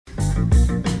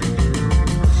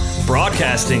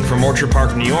Broadcasting from Orchard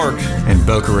Park, New York, and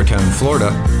Boca Raton, Florida,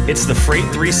 it's the Freight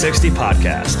 360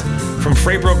 podcast. From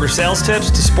freight broker sales tips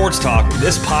to sports talk,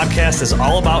 this podcast is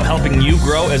all about helping you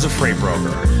grow as a freight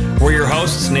broker. We're your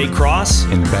hosts, Nate Cross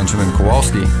and Benjamin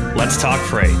Kowalski. Let's talk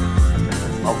freight.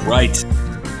 All right.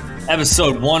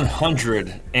 Episode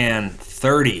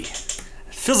 130. It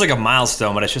feels like a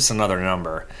milestone, but it's just another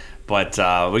number. But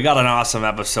we got an awesome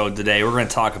episode today. We're going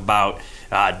to talk about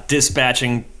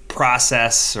dispatching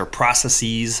process or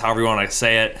processes, however you want to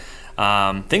say it.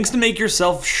 Things to make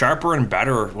yourself sharper and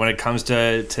better when it comes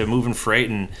to moving freight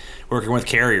and working with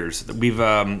carriers.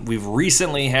 We've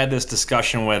recently had this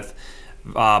discussion with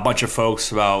a bunch of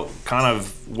folks about kind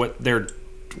of what their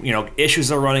issues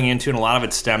they're running into, and a lot of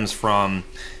it stems from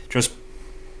just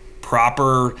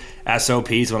proper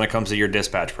SOPs when it comes to your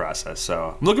dispatch process.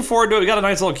 So I'm looking forward to it. We got a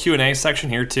nice little Q&A section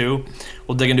here too.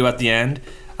 We'll dig into it at the end.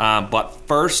 But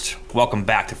first, welcome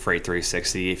back to Freight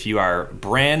 360. If you are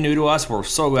brand new to us, we're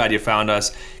so glad you found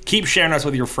us. Keep sharing us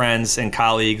with your friends and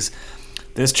colleagues.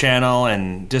 This channel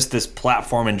and just this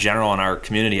platform in general and our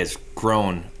community has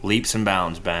grown leaps and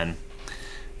bounds, Ben.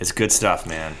 It's good stuff,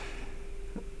 man.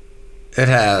 It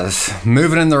has.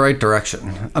 Moving in the right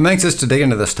direction. I'm anxious to dig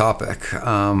into this topic.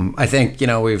 I think,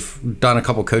 we've done a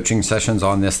couple coaching sessions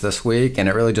on this week, and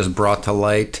it really just brought to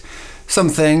light some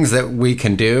things that we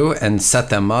can do and set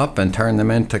them up and turn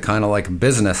them into kind of like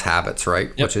business habits, right?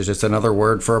 Yep. Which is just another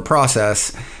word for a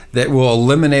process that will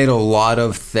eliminate a lot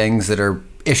of things that are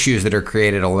issues that are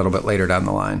created a little bit later down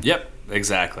the line. Yep,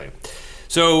 exactly.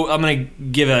 So I'm going to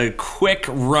give a quick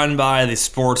run by the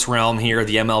sports realm here.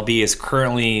 The MLB is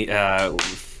currently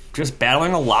just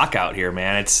battling a lockout here,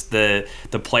 man. It's the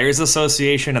Players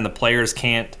Association and the players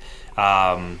can't,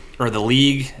 or the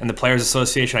league and the Players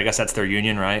Association, I guess that's their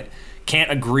union, right?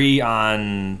 Can't agree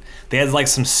on, they had like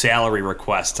some salary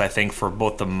requests, I think, for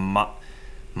both the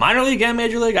minor league and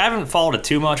major league. I haven't followed it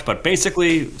too much, but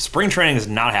basically spring training is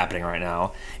not happening right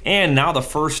now. And now the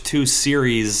first two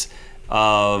series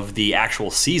of the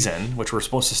actual season, which we're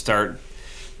supposed to start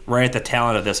right at the tail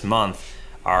end of this month,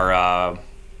 are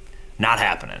not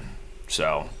happening.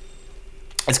 So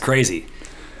it's crazy.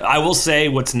 I will say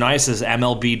what's nice is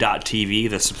MLB.TV,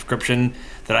 the subscription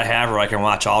that I have where I can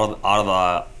watch out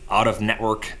of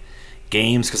network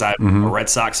games, because I'm a Red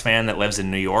Sox fan that lives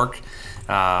in New York.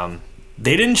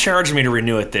 They didn't charge me to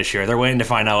renew it this year. They're waiting to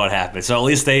find out what happened. So at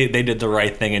least they did the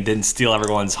right thing and didn't steal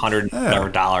everyone's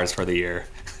 $100 for the year.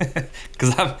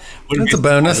 Because that's a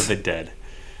bonus if they did.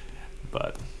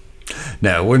 But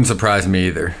no, it wouldn't surprise me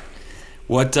either.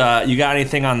 What you got?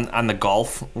 Anything on the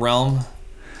golf realm?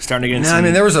 Starting to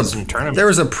get there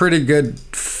was a pretty good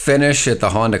finish at the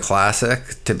Honda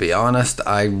Classic. To be honest,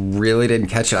 I really didn't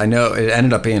catch it. I know it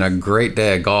ended up being a great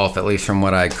day of golf, at least from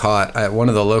what I caught. One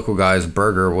of the local guys,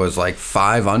 Berger, was like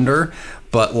 5 under,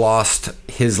 but lost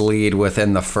his lead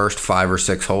within the first 5 or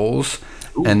 6 holes.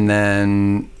 Ooh. And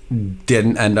then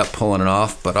didn't end up pulling it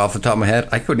off. But off the top of my head,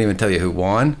 I couldn't even tell you who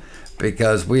won,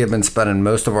 because we have been spending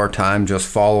most of our time just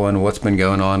following what's been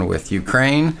going on with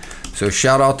Ukraine. So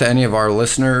shout out to any of our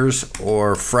listeners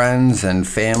or friends and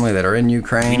family that are in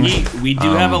Ukraine. We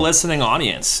do have a listening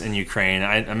audience in Ukraine.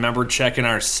 I remember checking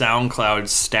our SoundCloud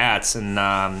stats,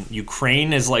 and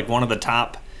Ukraine is like one of the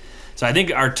top. So I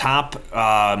think our top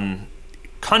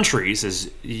countries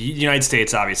is United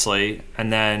States, obviously,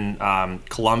 and then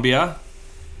Colombia,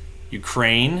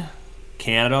 Ukraine,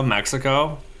 Canada,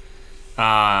 Mexico.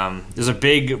 There's a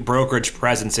big brokerage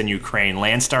presence in Ukraine.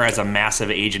 Landstar has a massive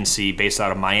agency based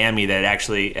out of Miami that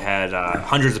actually had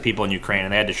hundreds of people in Ukraine,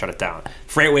 and they had to shut it down.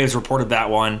 FreightWaves reported that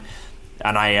one,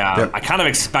 and I kind of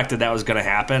expected that was going to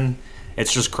happen.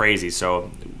 It's just crazy.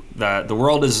 So the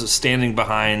world is standing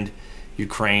behind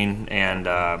Ukraine, and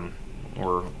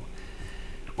we're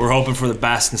hoping for the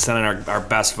best and sending our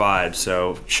best vibes.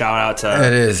 So shout out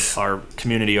to our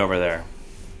community over there.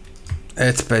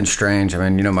 It's been strange. I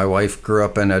mean, my wife grew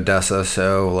up in Odessa,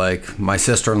 so like my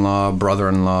sister-in-law,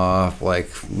 brother-in-law,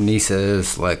 like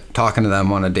nieces, like talking to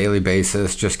them on a daily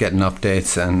basis, just getting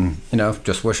updates, and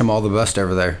just wish them all the best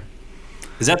over there.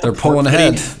 Is that they're pulling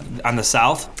ahead on the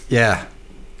south? Yeah.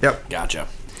 Yep. Gotcha.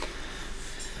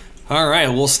 All right,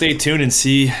 we'll stay tuned and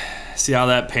see how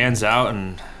that pans out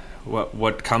and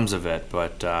what comes of it.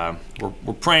 But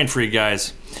we're praying for you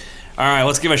guys. All right,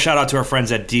 let's give a shout out to our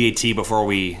friends at DAT before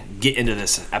we get into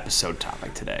this episode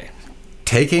topic today.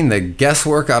 Taking the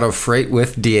guesswork out of freight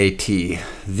with DAT.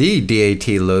 The DAT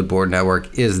Load Board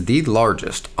Network is the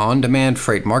largest on-demand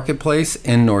freight marketplace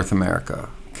in North America,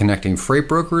 connecting freight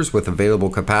brokers with available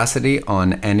capacity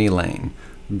on any lane.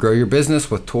 Grow your business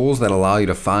with tools that allow you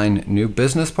to find new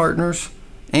business partners,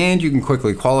 and you can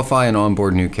quickly qualify and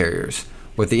onboard new carriers.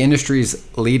 With the industry's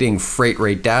leading freight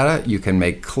rate data, you can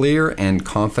make clear and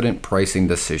confident pricing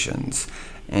decisions.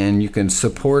 And you can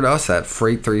support us at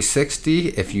Freight 360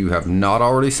 if you have not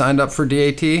already signed up for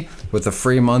DAT with a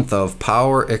free month of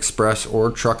Power, Express,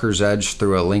 or Trucker's Edge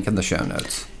through a link in the show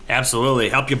notes. Absolutely.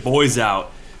 Help your boys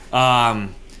out.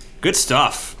 Good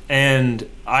stuff. And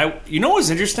you know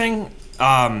what's interesting?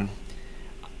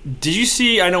 Did you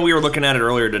see, I know we were looking at it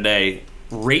earlier today,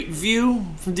 Rate View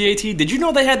from DAT. Did you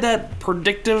know they had that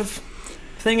predictive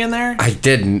thing in there? I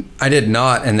did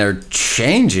not, and they're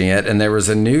changing it, and there was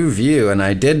a new view, and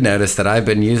I did notice that I've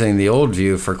been using the old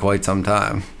view for quite some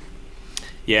time.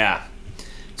 Yeah.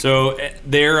 So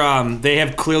they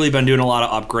have clearly been doing a lot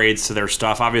of upgrades to their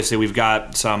stuff. Obviously, we've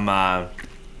got some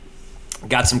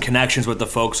connections with the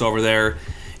folks over there,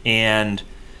 and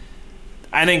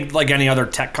I think like any other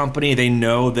tech company, they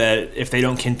know that if they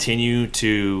don't continue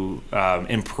to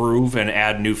improve and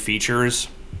add new features,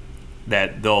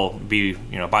 that they'll be,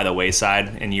 by the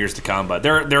wayside in years to come. But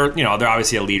they're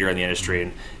obviously a leader in the industry,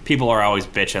 and people are always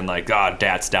bitching like, "Oh,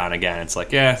 DAT's down again." It's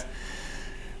like, yeah,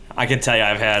 I can tell you,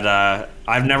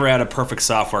 I've never had a perfect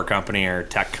software company or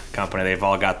tech company. They've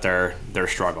all got their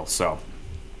struggles. So,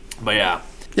 but yeah.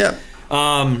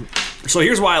 So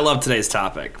here's why I love today's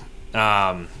topic.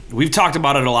 We've talked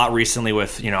about it a lot recently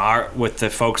with with the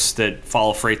folks that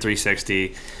follow Freight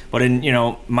 360. But in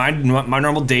my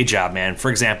normal day job, man.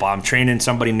 For example, I'm training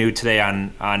somebody new today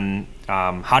on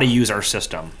how to use our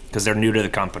system because they're new to the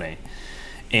company,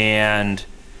 and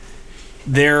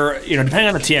they're depending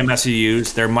on the TMS you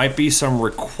use, there might be some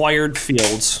required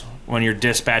fields when you're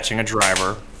dispatching a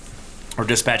driver or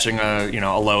dispatching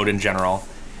a load in general.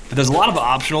 But there's a lot of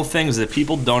optional things that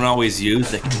people don't always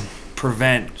use that can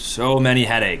prevent so many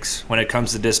headaches when it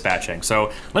comes to dispatching.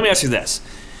 So let me ask you this.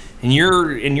 In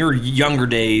your younger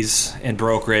days in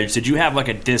brokerage, did you have like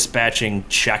a dispatching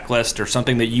checklist or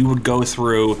something that you would go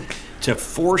through to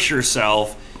force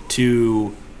yourself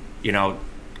to,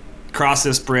 cross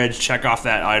this bridge, check off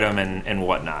that item and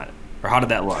whatnot? Or how did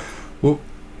that look? Well,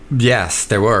 yes,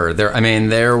 there were.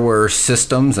 There were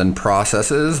systems and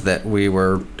processes that we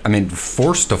were,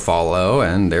 forced to follow,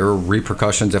 and there were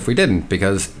repercussions if we didn't,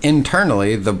 because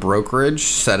internally the brokerage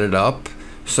set it up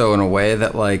so in a way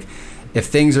that if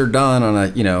things are done on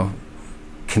a,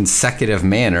 consecutive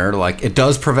manner, it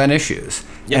does prevent issues.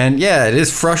 Yep. And yeah, it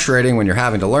is frustrating when you're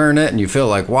having to learn it and you feel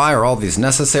like, why are all these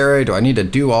necessary? Do I need to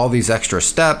do all these extra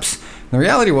steps? And the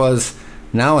reality was,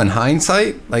 now in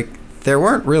hindsight, there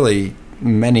weren't really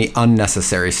many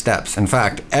unnecessary steps. In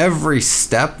fact, every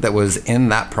step that was in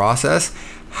that process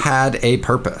had a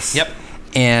purpose. Yep.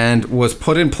 And was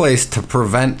put in place to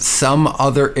prevent some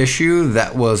other issue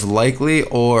that was likely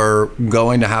or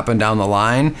going to happen down the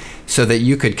line so that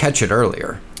you could catch it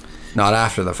earlier, not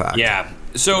after the fact. Yeah.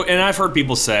 So, and I've heard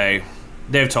people say,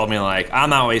 they've told me I'm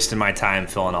not wasting my time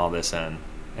filling all this in.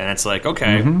 And it's like,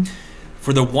 okay,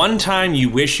 for the one time you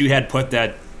wish you had put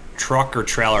that truck or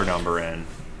trailer number in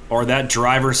or that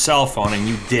driver's cell phone and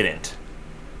you didn't,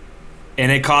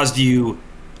 and it caused you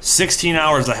 16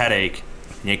 hours of headache,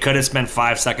 and you could have spent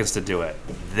 5 seconds to do it.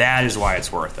 That is why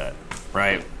it's worth it,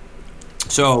 right?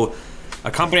 So,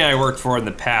 a company I worked for in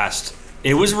the past,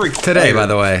 it was required. Today, by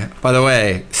the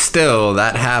way, still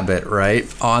that habit, right?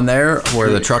 On there where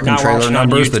the truck and trailer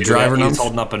numbers, the driver numbers. He's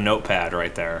holding up a notepad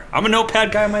right there. I'm a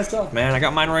notepad guy myself, man. I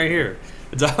got mine right here.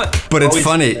 But it's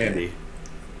funny. Handy.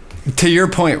 To your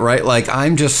point, right?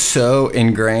 I'm just so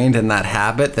ingrained in that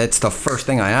habit. That's the first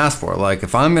thing I ask for.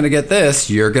 If I'm going to get this,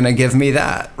 you're going to give me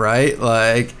that, right?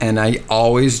 And I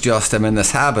always just am in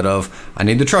this habit of, I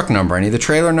need the truck number, I need the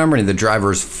trailer number, I need the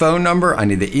driver's phone number, I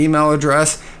need the email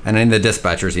address, and I need the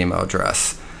dispatcher's email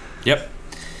address. Yep.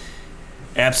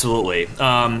 Absolutely.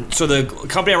 So the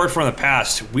company I worked for in the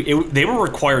past, they were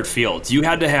required fields. You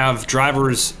had to have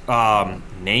driver's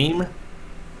name,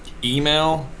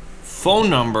 email,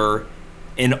 phone number,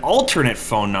 an alternate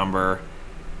phone number,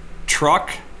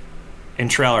 truck and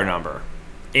trailer number,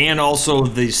 and also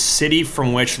the city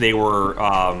from which they were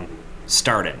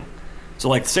starting.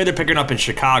 So say they're picking up in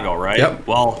Chicago, right? Yep.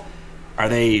 Well, are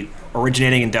they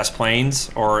originating in Des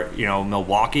Plaines or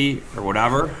Milwaukee or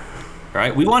whatever?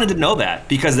 Right? We wanted to know that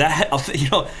because that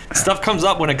stuff comes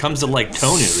up when it comes to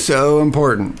tow news. So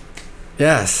important.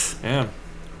 Yes. Yeah.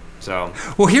 So,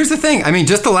 well, here's the thing.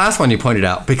 Just the last one you pointed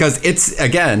out, because it's,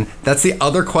 again, that's the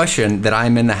other question that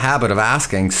I'm in the habit of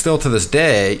asking still to this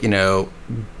day,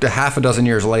 half a dozen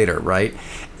years later, right?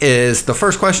 Is the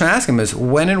first question I ask him is,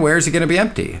 when and where is he going to be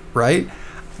empty, right?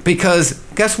 Because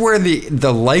guess where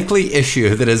the likely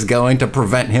issue that is going to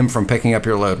prevent him from picking up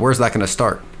your load, where's that going to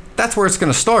start? that's where it's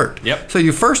going to start. Yep. So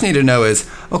you first need to know is,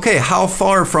 okay, how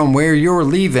far from where you're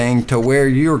leaving to where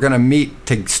you're going to meet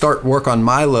to start work on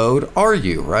my load are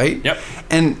you, right? Yep.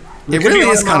 And it really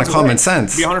is kind of common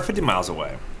sense. It could be 150 miles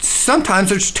away.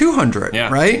 Sometimes it's 200,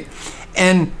 right?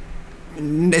 And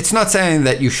it's not saying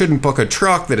that you shouldn't book a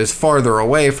truck that is farther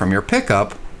away from your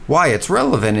pickup. Why it's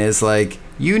relevant is like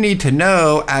you need to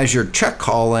know as you're check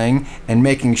calling and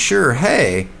making sure,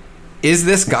 hey, is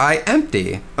this guy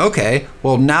empty? Okay,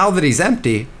 well, now that he's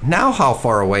empty, now how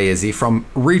far away is he from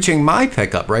reaching my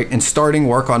pickup, right? And starting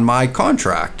work on my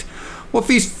contract. Well, if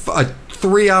he's a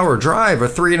 3-hour drive, a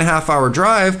 3.5-hour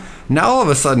drive, now all of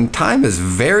a sudden time is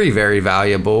very, very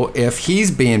valuable if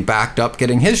he's being backed up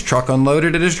getting his truck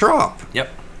unloaded at his drop.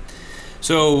 Yep.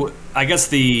 So I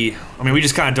guess we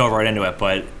just kind of dove right into it,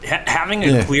 but having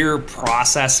a clear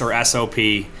process or SOP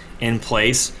in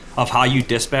place of how you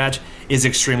dispatch is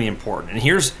extremely important. And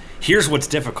here's what's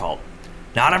difficult.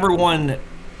 Not everyone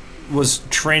was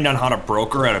trained on how to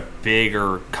broker at a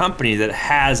bigger company that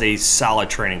has a solid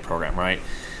training program, right?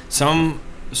 Some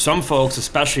folks,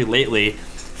 especially lately,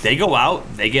 they go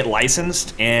out, they get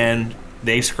licensed, and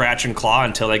they scratch and claw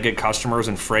until they get customers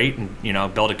and freight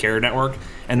and build a carrier network,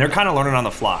 and they're kind of learning on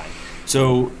the fly.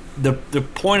 So the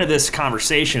point of this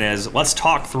conversation is let's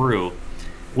talk through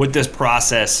what this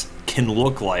process can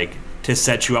look like to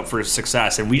set you up for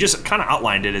success. And we just kind of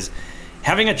outlined it as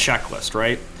having a checklist,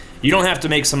 right? You don't have to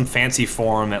make some fancy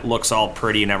form that looks all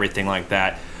pretty and everything like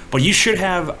that, but you should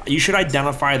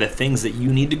identify the things that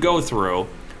you need to go through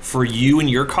for you and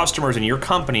your customers and your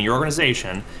company, your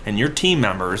organization, and your team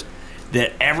members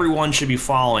that everyone should be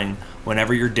following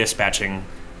whenever you're dispatching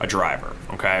a driver,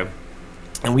 okay?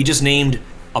 And we just named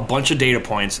a bunch of data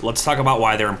points. Let's talk about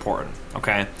why they're important,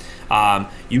 okay?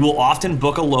 You will often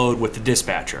book a load with the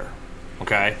dispatcher,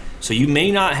 okay? So you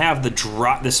may not have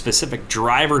the specific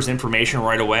driver's information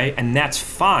right away, and that's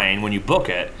fine when you book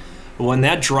it. But when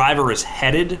that driver is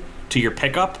headed to your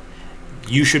pickup,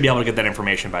 you should be able to get that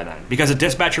information by then. Because a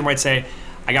dispatcher might say,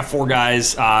 I got 4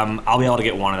 guys, I'll be able to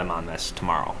get one of them on this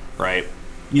tomorrow, right?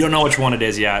 You don't know which one it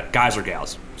is yet, guys or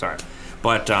gals, sorry.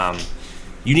 But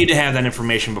you need to have that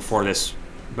information before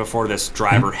this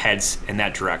driver heads in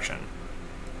that direction.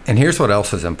 And here's what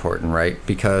else is important, right?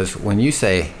 Because when you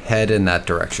say head in that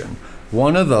direction,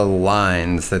 one of the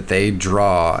lines that they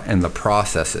draw in the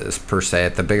processes per se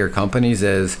at the bigger companies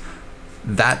is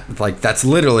that's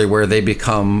literally where they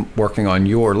become working on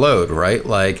your load, right?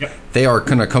 They are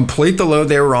going to complete the load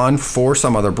they were on for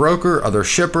some other broker, other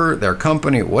shipper, their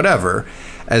company, whatever.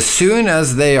 As soon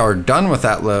as they are done with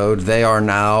that load, they are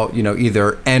now,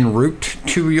 either en route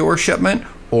to your shipment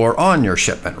or on your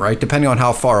shipment, right? Depending on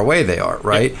how far away they are,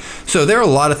 right? Yep. So there are a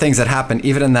lot of things that happen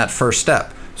even in that first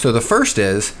step. So the first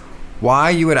is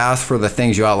why you would ask for the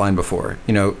things you outlined before.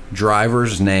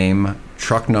 Driver's name,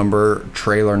 truck number,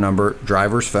 trailer number,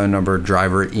 driver's phone number,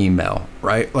 driver email,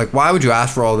 right? Why would you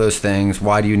ask for all those things?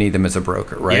 Why do you need them as a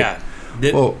broker, right? Yeah.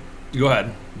 Well, go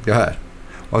ahead. Go ahead.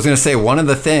 I was going to say one of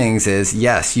the things is,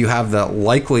 yes, you have the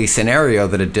likely scenario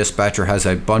that a dispatcher has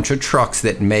a bunch of trucks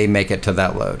that may make it to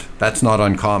that load. That's not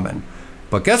uncommon.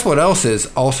 But guess what else is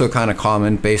also kind of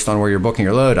common based on where you're booking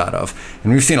your load out of?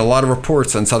 And we've seen a lot of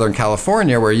reports in Southern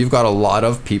California where you've got a lot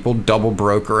of people double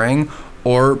brokering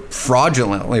or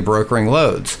fraudulently brokering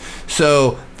loads.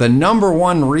 So the number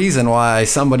one reason why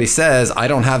somebody says, I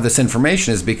don't have this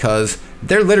information is because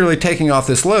they're literally taking off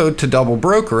this load to double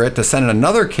broker it, to send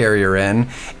another carrier in,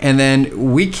 and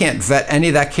then we can't vet any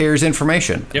of that carrier's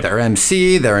information. Yep. Their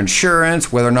MC, their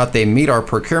insurance, whether or not they meet our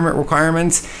procurement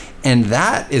requirements. And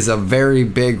that is a very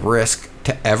big risk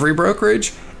to every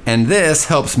brokerage. And this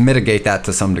helps mitigate that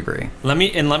to some degree. Let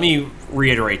me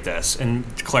reiterate this and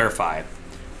clarify.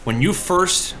 When you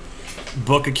first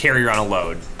book a carrier on a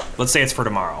load, let's say it's for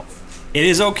tomorrow, it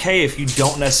is okay if you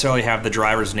don't necessarily have the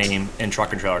driver's name and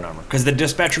truck and trailer number, because the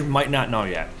dispatcher might not know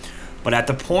yet. But at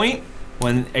the point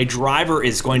when a driver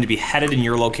is going to be headed in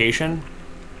your location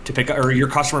to pick up, or your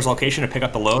customer's location to pick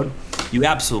up the load, you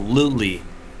absolutely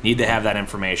need to have that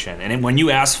information. And when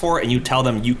you ask for it and you tell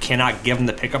them you cannot give them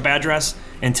the pickup address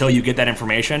until you get that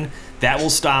information, that will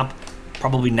stop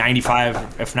probably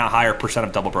 95, if not higher, %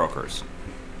 of double brokers.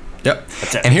 Yep.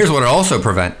 And here's what it'll also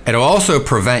prevent. It'll also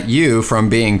prevent you from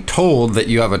being told that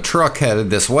you have a truck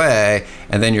headed this way,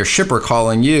 and then your shipper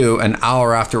calling you an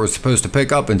hour after it was supposed to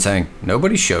pick up and saying,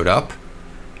 nobody showed up.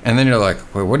 And then you're like,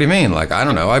 well, what do you mean? I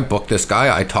don't know. I booked this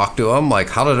guy. I talked to him.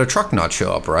 How did a truck not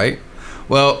show up, right?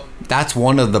 Well, that's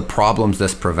one of the problems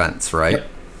this prevents, right? Yep.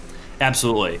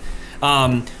 Absolutely.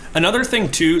 Another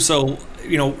thing, too, so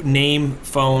name,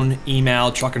 phone,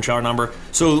 email, truck and trailer number.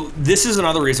 So this is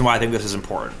another reason why I think this is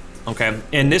important. Okay,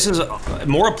 and this is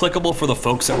more applicable for the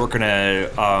folks that work in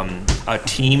a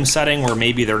team setting where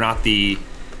maybe they're not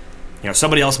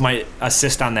somebody else might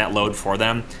assist on that load for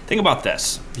them. Think about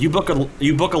this: you book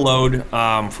a load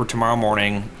for tomorrow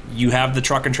morning. You have the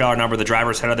truck and trailer number. The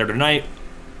driver's headed there tonight,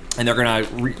 and they're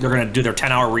gonna do their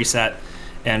 10-hour reset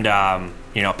and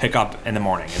pick up in the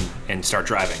morning and start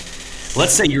driving.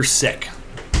 Let's say you're sick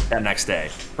that next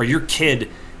day, or your kid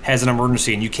has an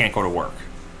emergency and you can't go to work.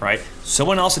 Right?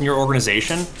 Someone else in your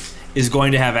organization is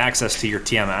going to have access to your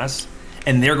TMS,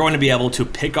 and they're going to be able to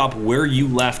pick up where you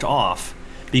left off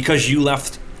because you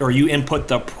left or you input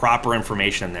the proper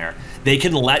information in there. They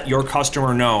can let your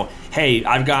customer know, hey,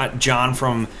 I've got John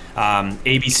from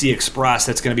ABC Express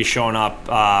that's going to be showing up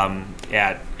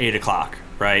at 8 o'clock,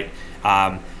 right?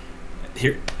 I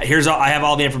have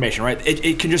all the information, right?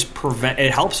 It can just prevent.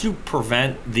 It helps you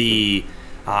prevent the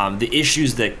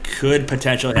issues that could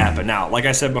potentially happen. Now, like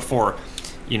I said before,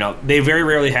 they very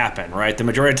rarely happen, right? The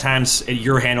majority of times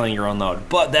you're handling your own load.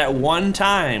 But that one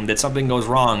time that something goes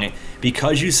wrong,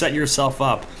 because you set yourself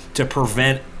up to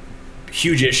prevent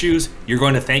huge issues, you're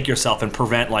going to thank yourself and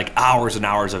prevent like hours and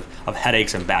hours of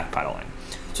headaches and backpedaling.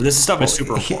 So this stuff is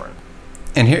super important.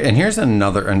 And here's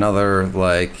another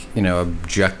like,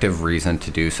 objective reason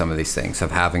to do some of these things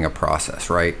of having a process,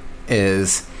 right?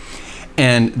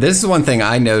 And this is one thing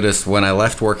I noticed when I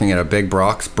left working at a big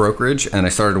box brokerage and I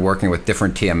started working with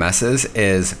different TMSs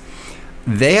is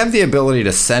they have the ability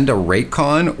to send a rate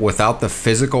con without the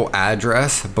physical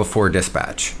address before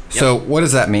dispatch. Yep. So what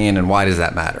does that mean and why does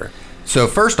that matter? So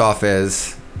first off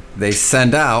is they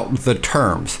send out the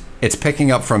terms. It's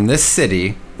picking up from this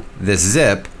city, this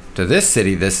zip, to this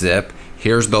city, this zip.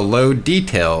 Here's the load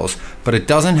details, but it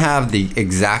doesn't have the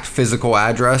exact physical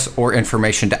address or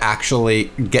information to actually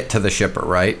get to the shipper,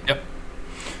 right? Yep.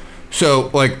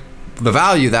 So, like, the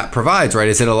value that provides, right,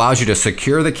 is it allows you to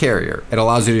secure the carrier. It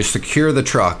allows you to secure the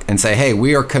truck and say, hey,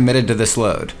 we are committed to this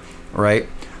load, right?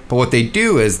 But what they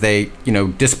do is they,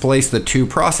 displace the two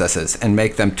processes and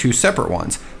make them two separate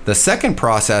ones. The second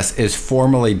process is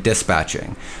formally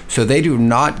dispatching. So they do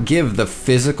not give the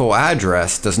physical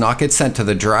address, does not get sent to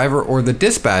the driver or the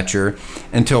dispatcher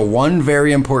until one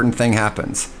very important thing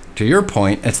happens. To your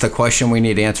point, it's the question we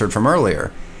need answered from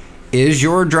earlier. Is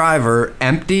your driver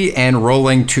empty and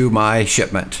rolling to my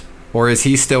shipment? Or is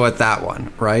he still at that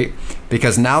one, right?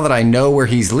 Because now that I know where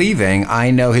he's leaving,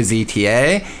 I know his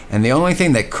ETA, and the only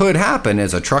thing that could happen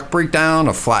is a truck breakdown,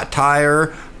 a flat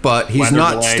tire, but he's weather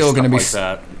not delay, still going to be like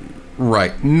that.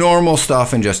 Right, normal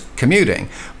stuff and just commuting.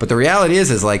 But the reality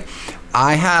is like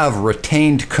I have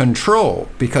retained control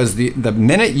because the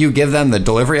minute you give them the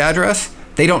delivery address,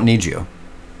 they don't need you.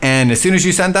 And as soon as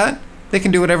you send that, they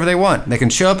can do whatever they want. They can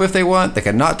show up if they want. They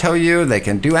can not tell you. They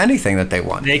can do anything that they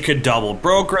want. They could double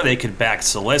broker. They could back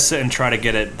solicit and try to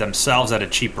get it themselves at a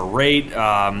cheaper rate.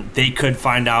 They could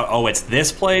find out, oh, it's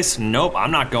this place. Nope,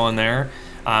 I'm not going there.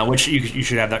 Which you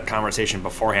should have that conversation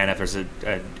beforehand if there's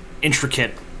an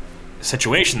intricate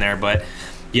situation there. But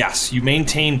yes, you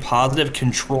maintain positive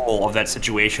control of that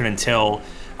situation until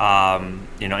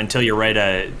you're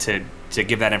ready to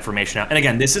give that information out. And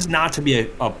again, this is not to be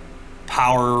a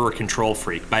power or control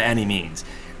freak by any means.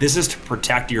 This is to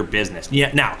protect your business. Yeah.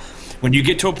 Now, when you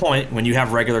get to a point when you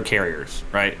have regular carriers,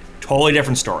 right? Totally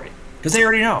different story because they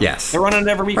already know. Yes. They're running it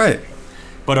every week. Right.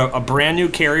 But a brand new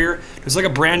carrier, it's like a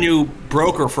brand new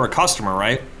broker for a customer,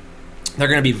 right? They're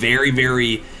going to be very,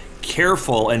 very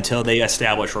careful until they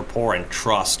establish rapport and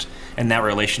trust, and that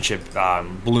relationship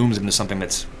blooms into something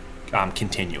that's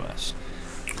continuous.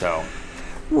 So.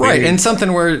 Right, and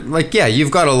something where, like, yeah, you've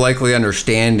got a likely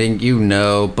understanding,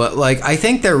 but, like, I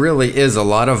think there really is a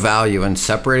lot of value in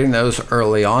separating those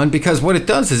early on because what it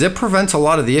does is it prevents a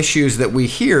lot of the issues that we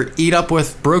hear eat up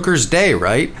with brokers' day,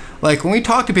 right? Like, when we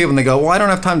talk to people and they go, well, I don't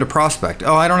have time to prospect.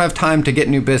 Oh, I don't have time to get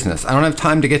new business. I don't have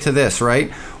time to get to this,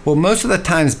 right? Well, most of the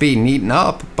time's being eaten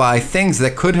up by things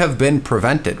that could have been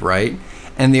prevented, right?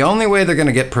 And the only way they're going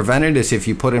to get prevented is if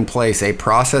you put in place a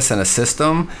process and a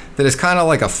system that is kind of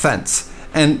like a fence.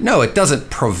 And no, it doesn't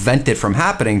prevent it from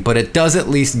happening, but it does at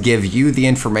least give you the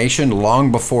information long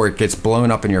before it gets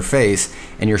blown up in your face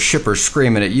and your shipper's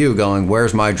screaming at you going,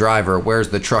 where's my driver? Where's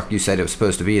the truck you said it was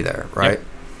supposed to be there, right? Yep.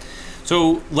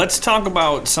 So let's talk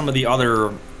about some of the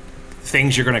other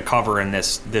things you're going to cover in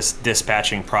this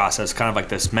dispatching process, kind of like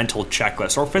this mental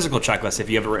checklist or physical checklist if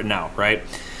you have it written out, right?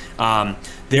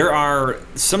 There are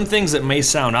some things that may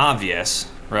sound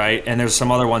obvious, right? And there's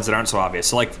some other ones that aren't so obvious.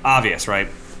 So like obvious, right?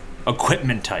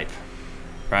 Equipment type,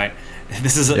 right?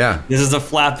 This is a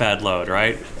flatbed load,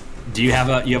 right? Do you have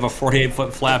a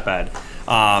 48-foot flatbed?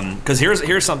 Because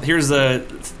here's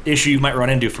the issue you might run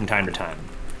into from time to time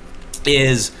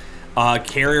is a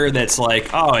carrier that's like,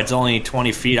 oh, it's only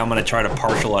 20 feet, I'm going to try to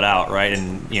partial it out, right?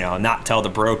 And, not tell the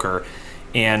broker.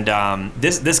 And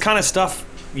this kind of stuff,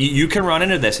 you can run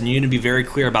into this, and you need to be very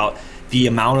clear about the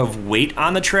amount of weight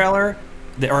on the trailer,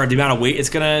 or the amount of weight it's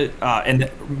going to, and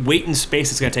the weight and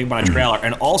space it's going to take on a trailer.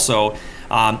 And also,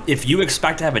 if you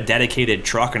expect to have a dedicated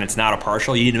truck and it's not a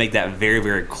partial, you need to make that very,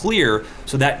 very clear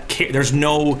so that there's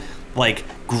no like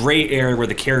gray area where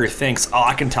the carrier thinks, oh,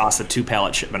 I can toss a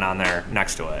 2-pallet shipment on there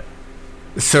next to it.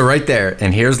 So right there,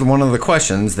 and here's one of the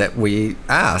questions that we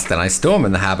asked, and I still am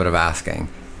in the habit of asking.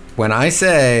 When I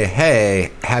say,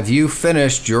 hey, have you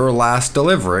finished your last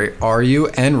delivery? Are you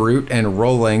en route and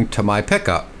rolling to my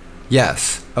pickup?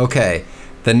 Yes. Okay.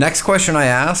 The next question I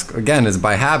ask, again, is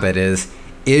by habit,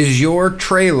 is your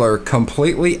trailer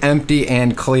completely empty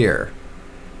and clear?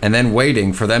 And then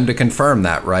waiting for them to confirm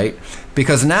that, right?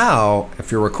 Because now,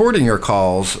 if you're recording your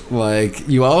calls, like,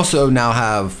 you also now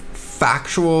have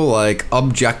factual, like,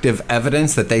 objective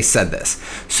evidence that they said this.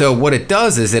 So what it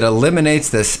does is it eliminates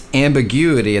this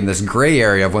ambiguity and this gray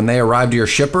area of when they arrive to your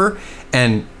shipper.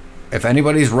 And if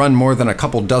anybody's run more than a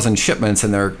couple dozen shipments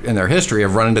in their history,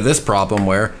 have run into this problem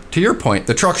where, to your point,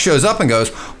 the truck shows up and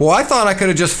goes, well, I thought I could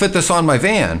have just fit this on my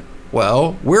van.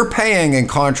 Well, we're paying and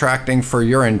contracting for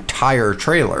your entire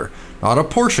trailer, not a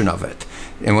portion of it.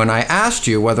 And when I asked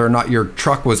you whether or not your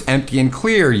truck was empty and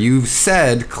clear, you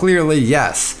said clearly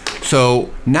yes.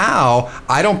 So now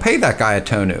I don't pay that guy a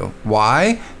tonneau.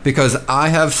 Why? Because I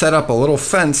have set up a little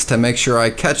fence to make sure I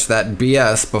catch that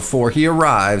BS before he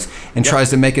arrives and tries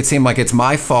to make it seem like it's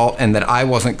my fault and that I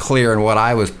wasn't clear in what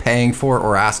I was paying for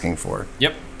or asking for.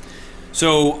 Yep.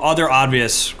 So other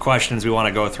obvious questions we want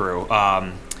to go through.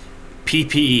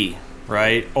 PPE,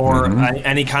 right? Or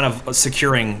any kind of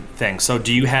securing thing. So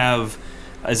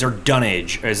is there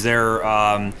dunnage? Is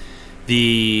there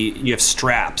you have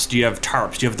straps? Do you have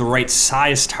tarps? Do you have the right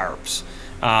size tarps?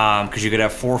 Because you could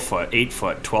have 4 foot, 8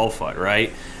 foot, 12 foot,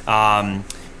 right?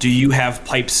 Do you have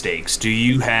pipe stakes? Do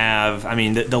you have,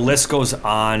 the list goes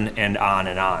on and on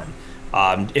and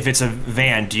on. If it's a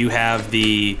van, do you have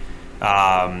the,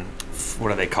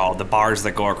 what are they called? The bars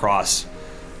that go across.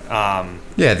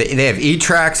 They have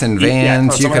E-tracks and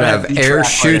vans. You could have air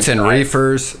chutes and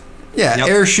reefers.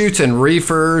 Air chutes and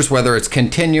reefers, whether it's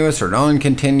continuous or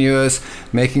non-continuous,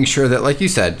 making sure that, like you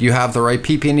said, you have the right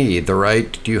PP&E,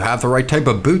 do you have the right type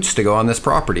of boots to go on this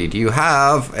property? Do you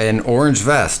have an orange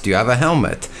vest? Do you have a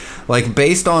helmet? Like,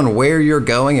 based on where you're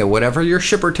going and whatever your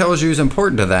shipper tells you is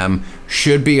important to them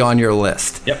should be on your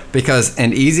list. Yep. Because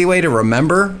an easy way to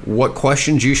remember what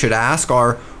questions you should ask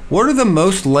are, what are the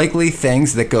most likely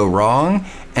things that go wrong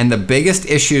and the biggest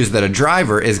issues that a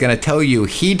driver is going to tell you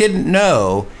he didn't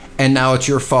know, and now it's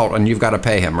your fault and you've got to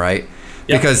pay him, right?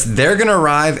 Yep. Because they're going to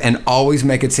arrive and always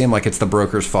make it seem like it's the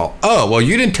broker's fault. Oh, well,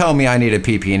 you didn't tell me I needed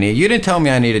PP&E. You didn't tell me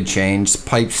I needed chains,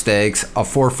 pipe stakes, a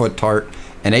 4-foot tarp,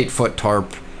 an 8-foot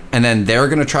tarp, and then they're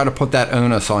going to try to put that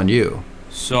onus on you.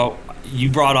 So you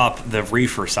brought up the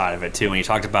reefer side of it too when you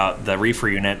talked about the reefer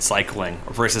unit cycling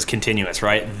versus continuous,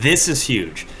 right? This is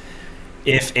huge.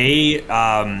 If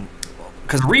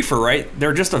because reefer, right,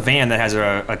 they're just a van that has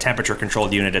a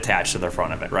temperature-controlled unit attached to the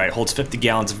front of it, right? It holds 50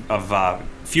 gallons of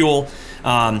fuel. So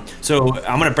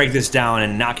I'm going to break this down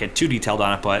and not get too detailed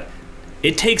on it, but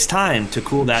it takes time to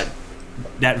cool that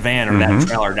van or that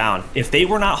trailer down. If they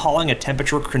were not hauling a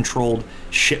temperature-controlled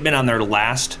shipment on their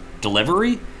last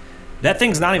delivery, that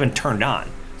thing's not even turned on.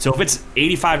 So if it's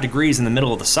 85 degrees in the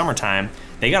middle of the summertime,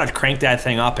 they got to crank that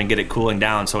thing up and get it cooling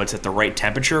down so it's at the right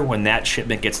temperature when that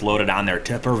shipment gets loaded on there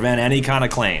to prevent any kind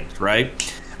of claims, right?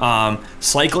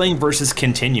 Cycling versus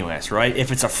continuous, right?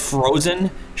 If it's a frozen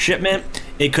shipment,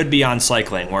 it could be on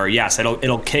cycling where, yes,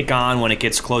 it'll kick on when it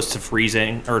gets close to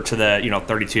freezing or to the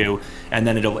 32, and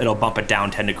then it'll bump it down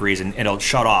 10 degrees and it'll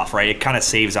shut off, right? It kind of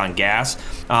saves on gas.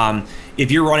 If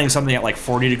you're running something at like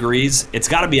 40 degrees, it's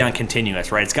got to be on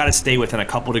continuous, right? It's got to stay within a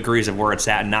couple degrees of where it's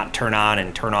at and not turn on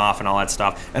and turn off and all that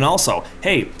stuff. And also,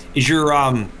 hey, is your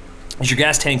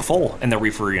gas tank full in the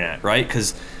reefer unit, right?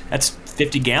 Because that's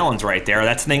 50 gallons right there.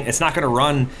 That's the thing. It's not going to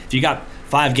run. If you got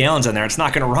 5 gallons in there, it's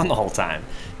not going to run the whole time.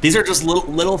 These are just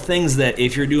little things that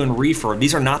if you're doing reefer,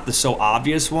 these are not the so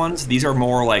obvious ones. These are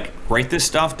more like write this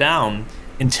stuff down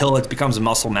until it becomes a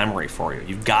muscle memory for you.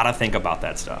 You've got to think about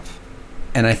that stuff.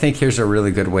 And I think here's a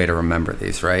really good way to remember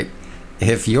these, right?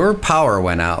 If your power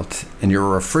went out and your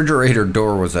refrigerator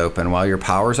door was open while your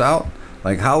power's out,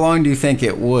 like how long do you think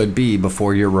it would be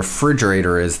before your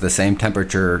refrigerator is the same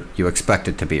temperature you expect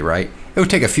it to be, right? It would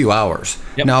take a few hours.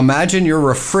 Yep. Now imagine your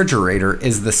refrigerator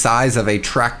is the size of a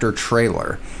tractor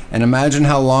trailer, and imagine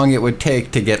how long it would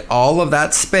take to get all of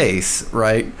that space,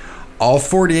 right? All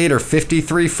 48 or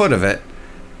 53 foot of it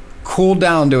cool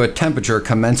down to a temperature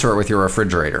commensurate with your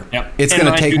refrigerator. Yep. It's And going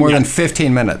to mind take you, more than yes,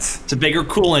 15 minutes. it's a bigger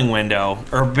cooling window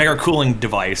or a bigger cooling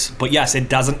device, but yes,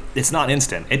 it's not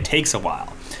instant. It takes a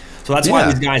while. So that's why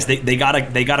Yeah. these guys they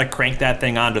gotta crank that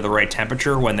thing on to the right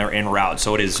temperature when they're en route,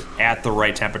 so it is at the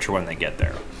right temperature when they get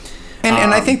there.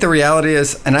 And I think the reality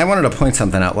is, and I wanted to point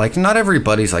something out, like not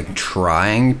everybody's like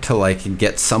trying to like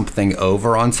get something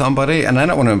over on somebody. And I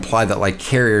don't want to imply that like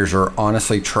carriers are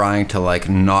honestly trying to like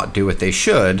not do what they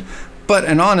should. But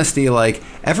in honesty, like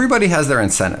everybody has their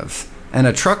incentives. And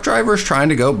a truck driver is trying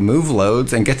to go move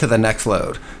loads and get to the next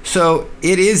load. So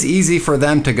it is easy for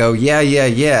them to go,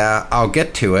 yeah, I'll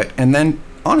get to it. And then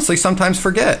honestly sometimes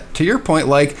forget, to your point,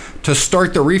 like to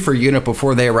start the reefer unit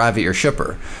before they arrive at your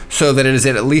shipper, so that it is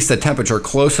at least a temperature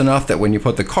close enough that when you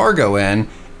put the cargo in,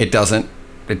 it doesn't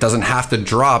have to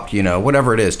drop,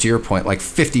 whatever it is, to your point, like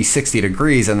 50, 60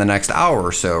 degrees in the next hour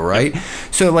or so, right?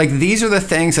 So like these are the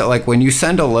things that like when you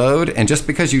send a load, and just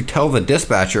because you tell the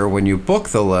dispatcher when you book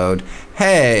the load,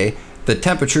 hey, the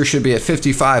temperature should be at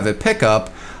 55 at pickup,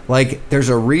 like there's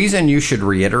a reason you should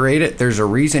reiterate it. There's a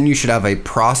reason you should have a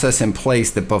process in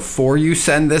place that before you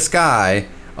send this guy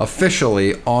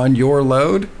officially on your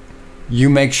load, you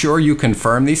make sure you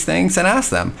confirm these things and ask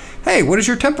them, hey, what is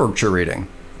your temperature reading?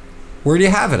 Where do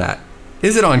you have it at?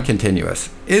 Is it on continuous?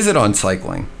 Is it on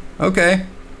cycling? Okay,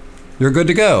 you're good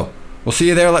to go. We'll see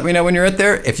you there. Let me know when you're at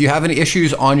there. If you have any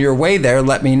issues on your way there,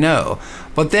 let me know.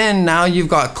 But then now you've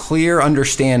got clear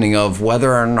understanding of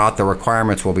whether or not the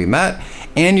requirements will be met,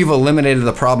 and you've eliminated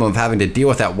the problem of having to deal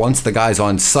with that once the guy's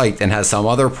on site and has some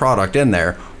other product in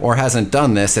there or hasn't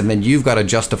done this, and then you've got to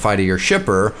justify to your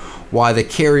shipper why the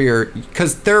carrier,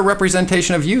 because they're a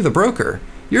representation of you, the broker.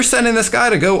 You're sending this guy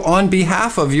to go on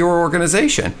behalf of your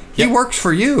organization. He works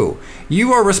for you.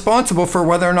 You are responsible for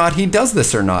whether or not he does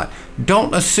this or not.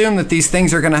 Don't assume that these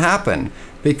things are going to happen,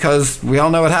 because we all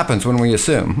know what happens when we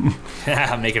assume.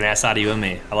 Make an ass out of you and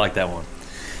me. I like that one.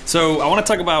 So I want to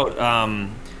talk about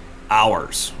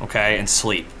hours, okay, and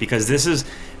sleep, because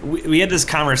we had this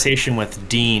conversation with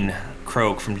Dean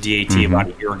Croak from DAT about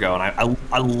a year ago, and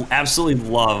I absolutely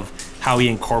love how he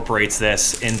incorporates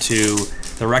this into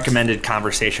the recommended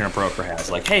conversation a broker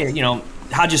has. Like, hey,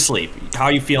 how'd you sleep? How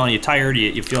are you feeling? Are you tired?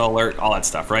 You feel alert? All that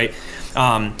stuff, right?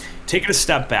 Take it a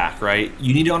step back, right?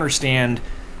 You need to understand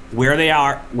where they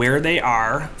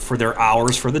are for their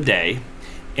hours for the day,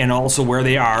 and also where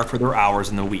they are for their hours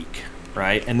in the week,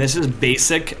 right? And this is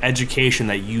basic education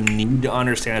that you need to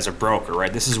understand as a broker,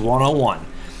 right? This is 101.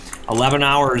 11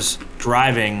 hours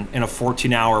driving in a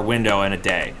 14-hour window in a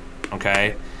day,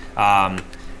 okay?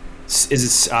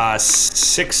 Is it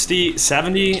 60,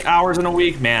 70 hours in a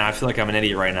week? Man, I feel like I'm an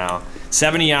idiot right now.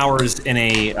 70 hours in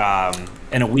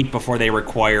a week before they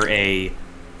require a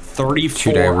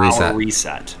 34-hour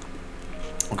reset.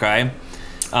 Okay?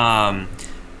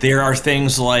 There are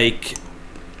things like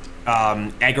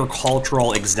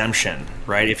agricultural exemption,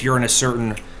 right? If you're in a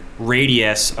certain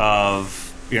radius of,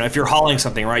 if you're hauling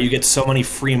something, right, you get so many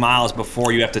free miles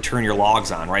before you have to turn your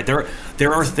logs on, right?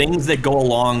 There are things that go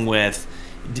along with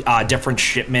different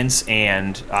shipments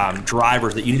and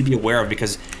drivers that you need to be aware of,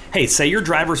 because, hey, say your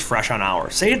driver's fresh on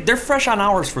hours. Say they're fresh on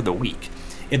hours for the week.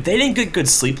 If they didn't get good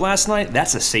sleep last night,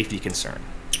 that's a safety concern.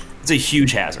 It's a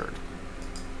huge hazard.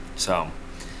 So.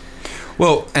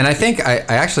 Well, and I think I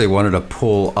actually wanted to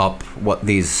pull up what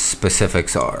these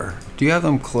specifics are. Do you have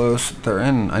them close?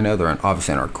 I know they're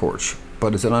obviously in our course,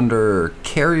 but is it under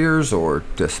carriers or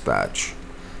dispatch?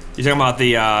 You talking about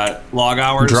the log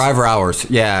hours? Driver hours,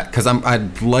 yeah, because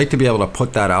I'd like to be able to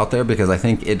put that out there, because I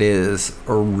think it is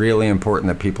really important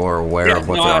that people are aware of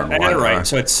what they're on. Right.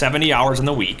 So it's 70 hours in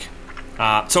the week.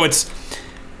 So it's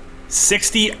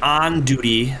 60 on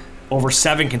duty over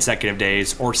 7 consecutive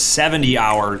days, or 70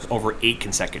 hours over 8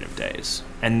 consecutive days.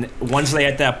 And once they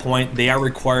at that point, they are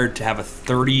required to have a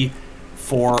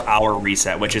 34-hour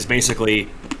reset, which is basically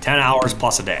 10 hours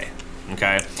plus a day.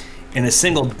 Okay, in a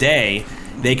single day,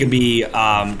 they can be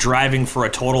driving for a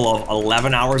total of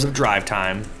 11 hours of drive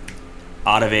time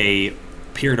out of a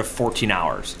period of 14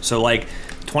 hours. So like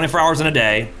 24 hours in a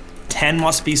day, 10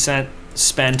 must be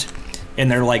spent in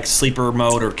their like sleeper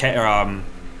mode or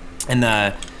in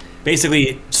the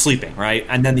basically sleeping, right?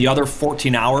 And then the other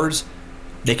 14 hours,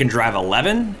 they can drive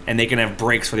 11 and they can have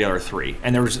breaks for the other 3.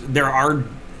 And there are,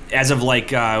 as of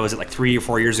like, was it like 3 or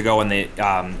 4 years ago when the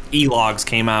e-logs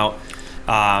came out,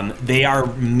 they are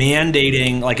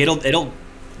mandating, like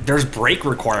there's break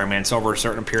requirements over a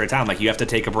certain period of time. Like you have to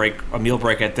take a meal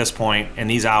break at this point in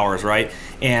these hours, right?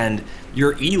 And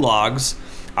your e-logs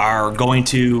are going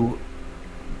to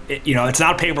it's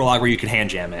not a paper log where you can hand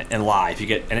jam it and lie if you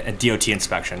get a DOT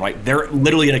inspection. Like, they're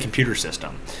literally in a computer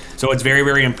system. So it's very,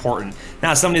 very important.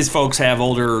 Now, some of these folks have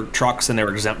older trucks and they're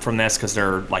exempt from this because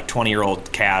they're like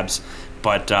 20-year-old cabs.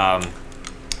 But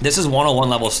this is 101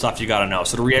 level stuff you got to know.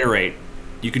 So to reiterate,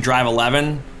 you can drive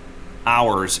 11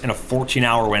 hours in a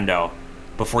 14-hour window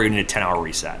before you need a 10-hour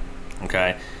reset.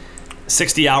 Okay?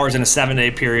 60 hours in a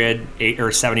 7-day period,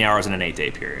 70 hours in an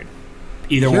 8-day period.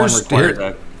 Either one requires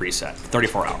a reset,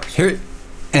 34 hours.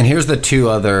 Here's the two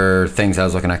other things I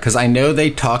was looking at, because I know they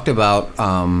talked about,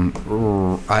 I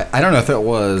don't know if it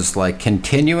was like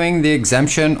continuing the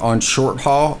exemption on short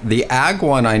haul. The ag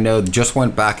one I know just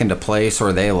went back into place,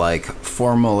 or they like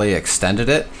formally extended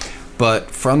it.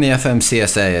 But from the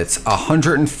FMCSA, it's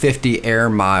 150 air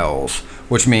miles,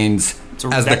 which means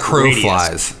as the crow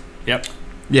flies. Yep.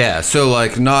 Yeah, so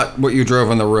like not what you drove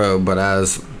on the road, but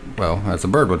as a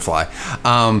bird would fly.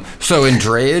 So in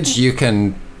drayage, you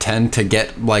can tend to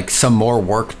get like some more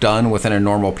work done within a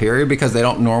normal period because they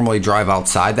don't normally drive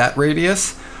outside that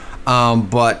radius.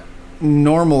 But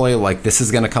normally, like, this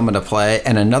is going to come into play.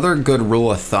 And another good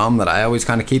rule of thumb that I always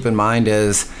kind of keep in mind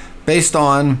is based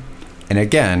on, and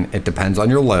again, it depends on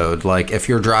your load. Like if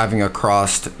you're driving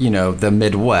across, the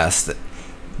Midwest,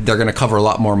 they're going to cover a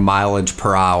lot more mileage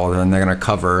per hour than they're going to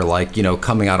cover like,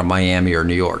 coming out of Miami or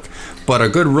New York. But a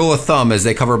good rule of thumb is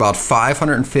they cover about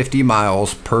 550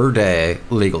 miles per day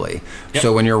legally. Yep.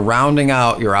 So when you're rounding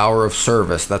out your hour of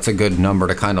service, that's a good number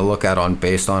to kind of look at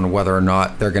based on whether or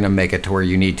not they're going to make it to where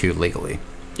you need to legally.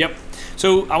 Yep.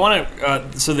 So I want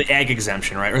to, so the ag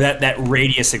exemption, right? Or that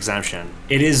radius exemption,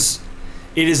 it is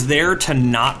there to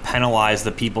not penalize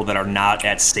the people that are not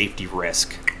at safety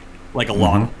risk, like a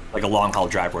long haul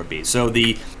driver would be. So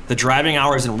the driving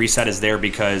hours and reset is there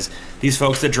because these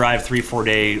folks that drive 3-4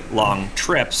 day long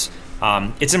trips,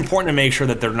 it's important to make sure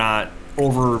that they're not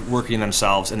overworking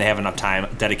themselves and they have enough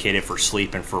time dedicated for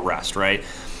sleep and for rest, right?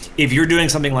 If you're doing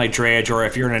something like drayage, or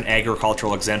if you're in an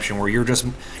agricultural exemption where you're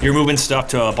moving stuff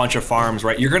to a bunch of farms,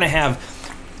 right? You're gonna have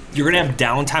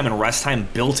downtime and rest time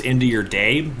built into your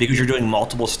day because you're doing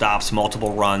multiple stops,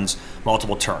 multiple runs,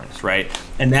 multiple turns, right?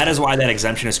 And that is why that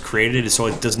exemption is created, so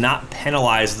it does not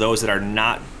penalize those that are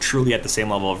not truly at the same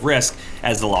level of risk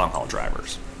as the long haul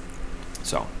drivers.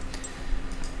 So,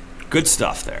 good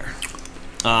stuff there.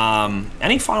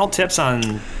 Any final tips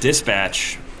on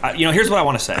dispatch? Here's what I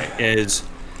want to say is,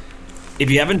 if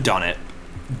you haven't done it,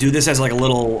 do this as like a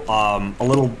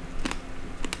little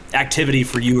activity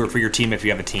for you or for your team if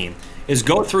you have a team, is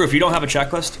go through, if you don't have a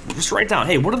checklist, just write down,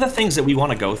 hey, what are the things that we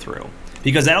want to go through?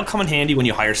 Because that'll come in handy when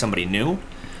you hire somebody new,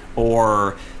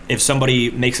 or if somebody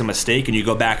makes a mistake and you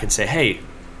go back and say, hey,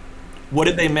 what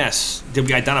did they miss? Did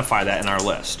we identify that in our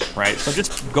list, right? So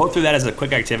just go through that as a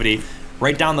quick activity,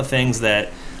 write down the things that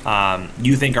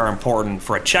you think are important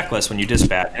for a checklist when you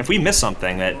dispatch. And if we miss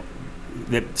something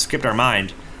that skipped our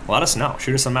mind, let us know,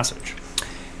 shoot us a message.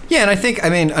 Yeah, and I think,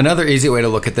 another easy way to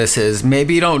look at this is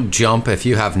maybe you don't jump if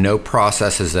you have no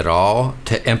processes at all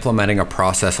to implementing a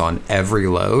process on every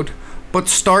load, but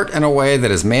start in a way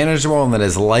that is manageable and that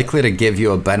is likely to give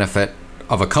you a benefit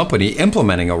of a company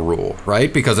implementing a rule,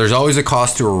 right? Because there's always a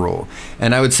cost to a rule.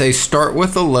 And I would say start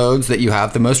with the loads that you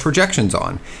have the most rejections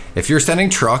on. If you're sending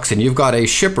trucks and you've got a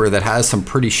shipper that has some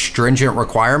pretty stringent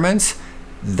requirements,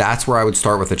 that's where I would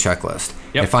start with the checklist.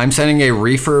 Yep. If I'm sending a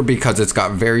reefer because it's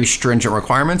got very stringent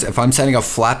requirements, if I'm sending a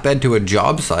flatbed to a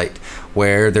job site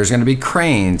where there's going to be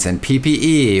cranes and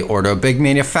PPE, or to a big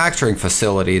manufacturing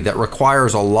facility that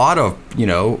requires a lot of,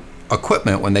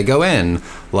 equipment when they go in,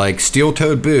 like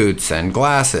steel-toed boots and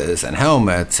glasses and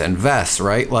helmets and vests,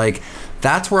 right? Like,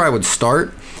 that's where I would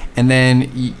start. And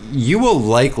then you will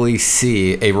likely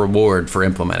see a reward for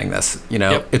implementing this.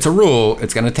 Yep. It's a rule.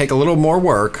 It's going to take a little more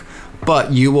work,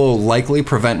 but you will likely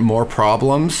prevent more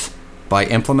problems by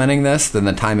implementing this than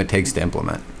the time it takes to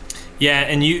implement. Yeah,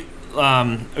 and you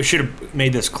I should have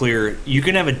made this clear. You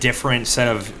can have a different set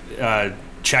of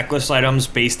checklist items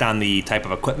based on the type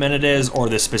of equipment it is, or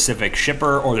the specific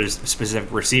shipper, or the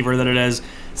specific receiver that it is.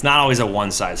 It's not always a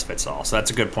one-size-fits-all. So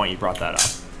that's a good point you brought that up.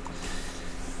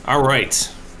 All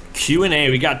right.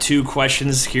 Q&A. We got 2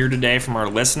 questions here today from our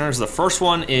listeners. The first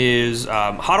one is,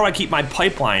 how do I keep my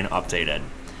pipeline updated?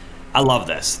 I love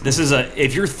this. This is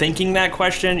if you're thinking that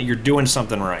question, you're doing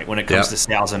something right when it comes to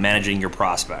sales and managing your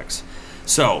prospects.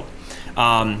 So,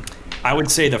 I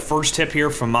would say the first tip here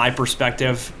from my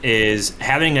perspective is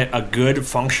having a good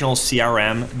functional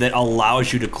CRM that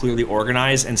allows you to clearly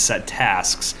organize and set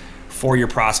tasks for your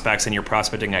prospects and your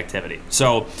prospecting activity.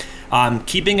 So,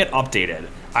 keeping it updated.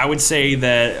 I would say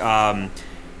that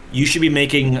you should be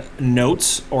making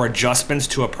notes or adjustments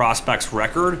to a prospect's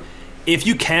record if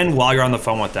you can, while you're on the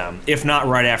phone with them. If not,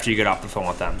 right after you get off the phone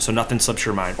with them, so nothing slips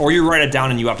your mind. Or you write it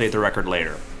down and you update the record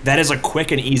later. That is a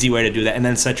quick and easy way to do that, and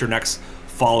then set your next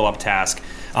follow-up task.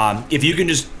 If you can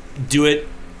just do it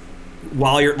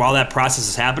while that process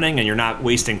is happening and you're not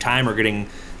wasting time or getting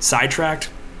sidetracked,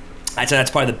 I'd say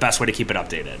that's probably the best way to keep it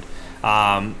updated.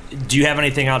 Do you have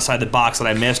anything outside the box that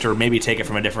I missed, or maybe take it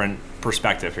from a different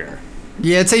perspective here?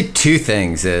 Yeah, I'd say two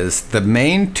things is the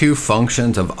main two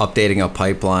functions of updating a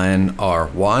pipeline are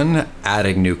one,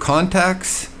 adding new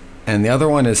contacts, and the other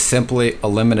one is simply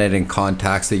eliminating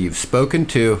contacts that you've spoken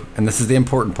to, and this is the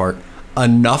important part,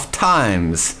 enough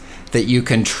times that you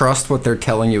can trust what they're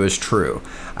telling you is true.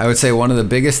 I would say one of the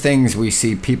biggest things we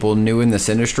see people new in this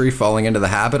industry falling into the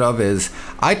habit of is,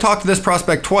 I talked to this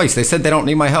prospect twice. They said they don't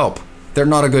need my help. They're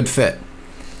not a good fit.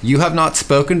 You have not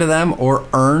spoken to them or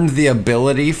earned the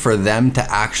ability for them to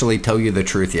actually tell you the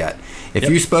truth yet. If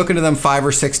you've spoken to them 5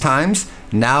 or 6 times,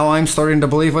 now I'm starting to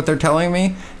believe what they're telling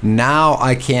me. Now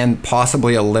I can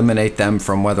possibly eliminate them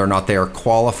from whether or not they are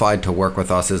qualified to work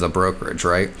with us as a brokerage,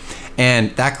 right?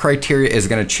 And that criteria is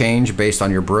going to change based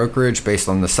on your brokerage, based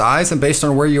on the size, and based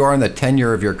on where you are in the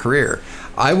tenure of your career.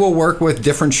 I will work with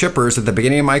different shippers at the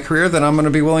beginning of my career that I'm going to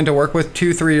be willing to work with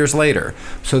 2-3 years later.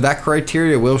 So that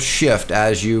criteria will shift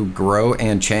as you grow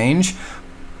and change.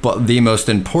 But the most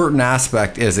important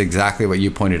aspect is exactly what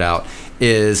you pointed out,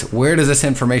 is where does this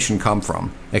information come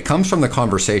from? It comes from the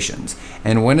conversations.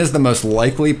 And when is the most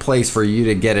likely place for you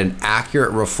to get an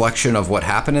accurate reflection of what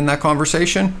happened in that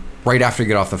conversation? Right after you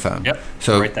get off the phone.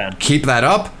 So right then. Keep that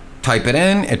up. Type it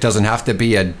in. It doesn't have to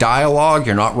be a dialogue.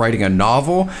 You're not writing a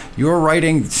novel. You're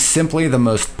writing simply the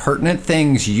most pertinent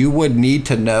things you would need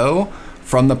to know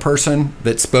from the person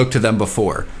that spoke to them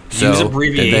before. So use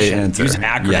abbreviations, use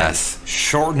acronyms, yes.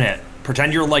 Shorten it.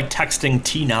 Pretend you're like texting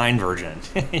T9 version.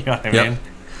 You know what I mean?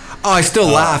 Oh, I still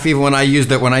laugh even when I use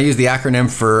the acronym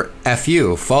for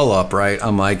FU, follow up, right?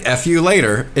 I'm like, FU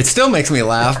later. It still makes me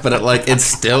laugh, but it's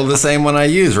still the same one I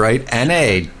use, right?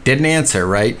 NA, didn't answer,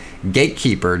 right?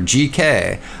 Gatekeeper,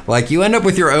 GK. Like, you end up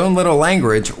with your own little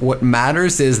language. What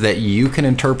matters is that you can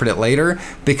interpret it later,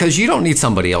 because you don't need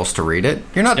somebody else to read it.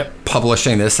 You're not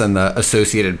publishing this in the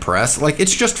Associated Press. Like,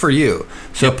 it's just for you.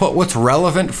 So put what's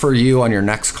relevant for you on your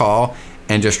next call,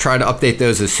 and just try to update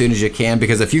those as soon as you can,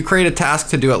 because if you create a task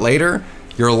to do it later,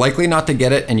 you're likely not to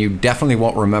get it, and you definitely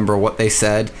won't remember what they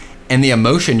said and the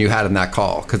emotion you had in that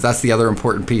call, because that's the other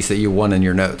important piece that you want in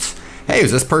your notes. Hey,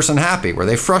 is this person happy? Were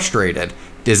they frustrated?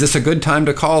 Is this a good time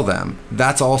to call them?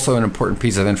 That's also an important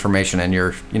piece of information in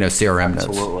your CRM notes.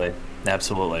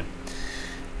 Absolutely.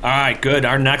 All right, good.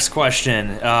 Our next question.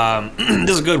 This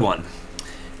is a good one.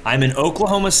 I'm in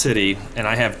Oklahoma City, and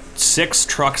I have 6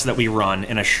 trucks that we run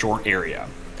in a short area.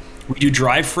 We do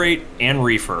dry freight and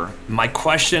reefer. My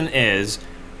question is,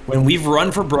 when we've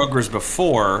run for brokers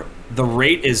before, the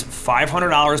rate is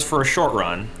 $500 for a short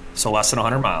run, so less than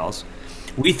 100 miles.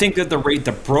 We think that the rate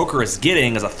the broker is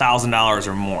getting is $1,000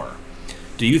 or more.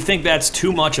 Do you think that's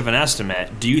too much of an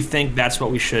estimate? Do you think that's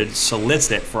what we should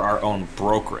solicit for our own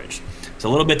brokerage? It's a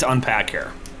little bit to unpack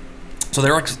here. So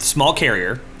they're a small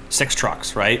carrier, 6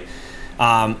 trucks, right?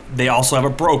 They also have a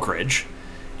brokerage,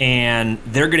 and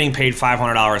they're getting paid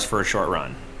 $500 for a short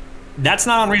run. That's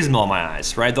not unreasonable in my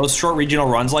eyes, right? Those short regional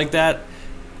runs like that,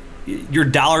 your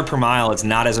dollar per mile is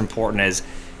not as important as,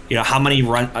 how many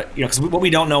run, because what we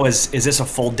don't know is this a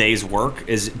full day's work?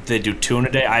 They do 2 in a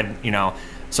day?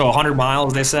 So 100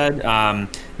 miles, they said,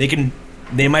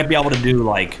 they might be able to do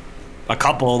like a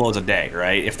couple of those a day,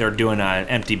 right? If they're doing an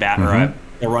empty bat or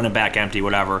they're running back empty,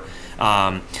 whatever.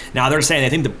 Now they're saying they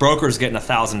think the broker's getting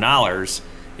 $1,000.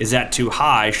 Is that too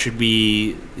high? Should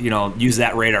we, use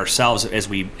that rate ourselves as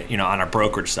we, on our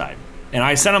brokerage side? And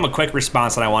I sent them a quick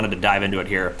response, and I wanted to dive into it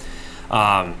here.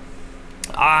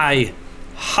 I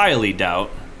highly doubt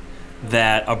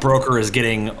that a broker is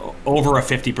getting over a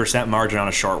 50% margin on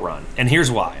a short run. And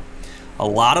here's why. A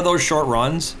lot of those short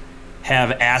runs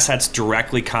have assets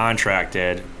directly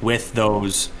contracted with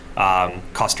those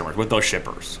customers, with those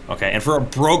shippers. Okay, and for a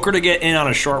broker to get in on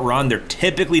a short run, they're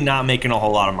typically not making a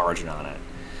whole lot of margin on it.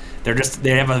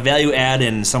 They have a value add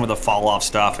in some of the fall off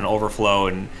stuff and overflow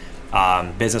and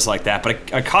business like that. But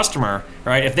a customer,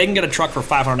 right, if they can get a truck for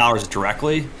 $500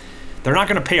 directly, they're not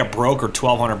going to pay a broker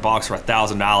 $1,200 or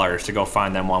 $1,000 to go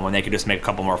find them one when they could just make a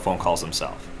couple more phone calls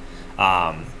themselves.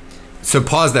 So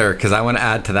pause there, because I want to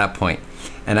add to that point.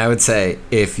 And I would say,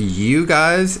 if you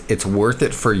guys, it's worth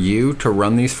it for you to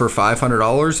run these for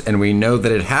 $500, and we know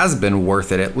that it has been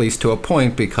worth it at least to a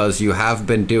point because you have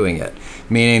been doing it,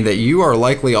 meaning that you are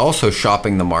likely also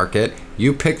shopping the market,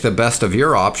 you pick the best of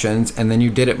your options, and then you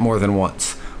did it more than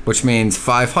once, which means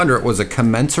 500 was a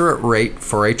commensurate rate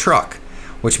for a truck,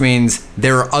 which means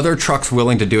there are other trucks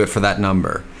willing to do it for that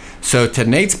number. So to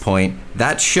Nate's point,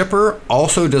 that shipper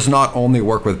also does not only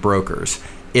work with brokers.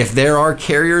 If there are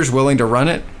carriers willing to run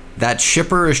it, that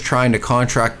shipper is trying to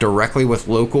contract directly with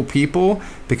local people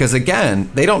because, again,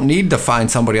 they don't need to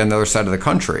find somebody on the other side of the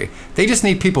country. They just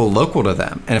need people local to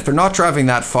them. And if they're not driving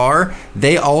that far,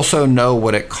 they also know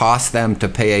what it costs them to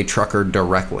pay a trucker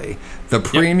directly. The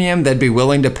premium they'd be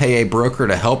willing to pay a broker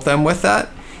to help them with that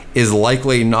is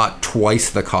likely not twice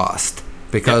the cost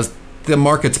because the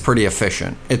market's pretty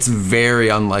efficient. It's very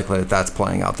unlikely that that's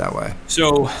playing out that way.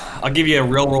 So I'll give you a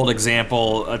real world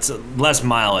example. It's less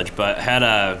mileage, but had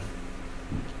a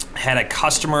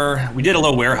customer, we did a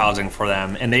little warehousing for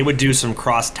them, and they would do some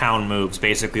cross-town moves,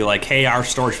 basically like, hey, our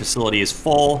storage facility is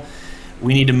full.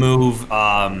 We need to move,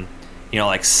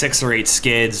 like 6 or 8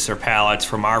 skids or pallets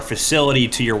from our facility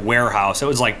to your warehouse. It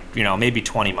was like, maybe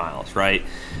 20 miles, right?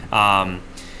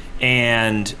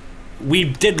 And we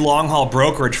did long haul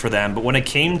brokerage for them, but when it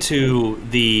came to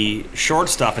the short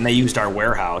stuff and they used our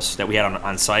warehouse that we had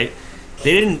on site,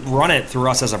 they didn't run it through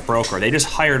us as a broker. They just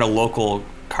hired a local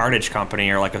cartage company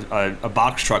or like a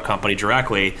box truck company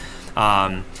directly,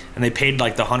 and they paid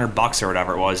like the $100 or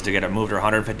whatever it was to get it moved, or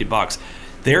 $150.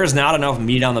 There is not enough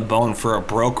meat on the bone for a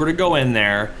broker to go in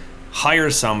there,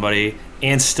 hire somebody,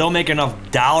 and still make enough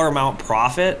dollar amount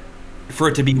profit for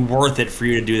it to be worth it for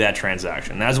you to do that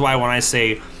transaction. That's why when I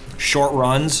say short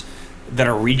runs that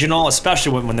are regional,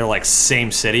 especially when they're like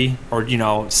same city or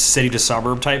city to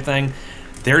suburb type thing,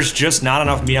 there's just not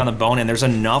enough meat on the bone, and there's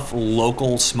enough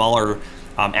local smaller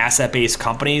asset-based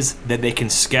companies that they can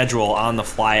schedule on the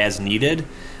fly as needed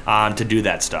to do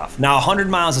that stuff. Now 100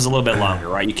 miles is a little bit longer,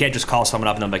 right? You can't just call someone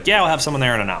up and they're like, yeah, I'll have someone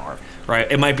there in an hour,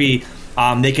 right? It might be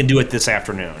they can do it this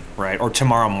afternoon, right, or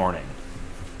tomorrow morning.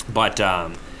 But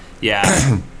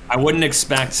I wouldn't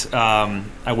expect. I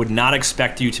would not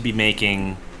expect you to be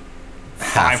making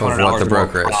 $500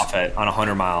 more profit on a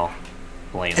 100-mile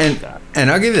lane like that. And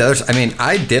I'll give you the others. I mean,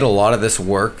 I did a lot of this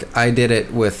work. I did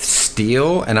it with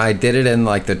steel, and I did it in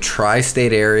like the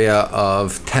tri-state area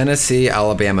of Tennessee,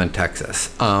 Alabama, and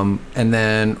Texas. And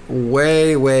then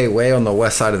way, way, way on the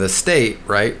west side of the state,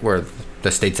 right, where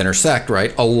the states intersect,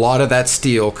 right? A lot of that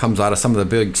steel comes out of some of the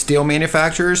big steel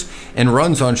manufacturers and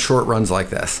runs on short runs like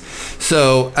this.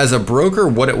 So as a broker,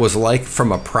 what it was like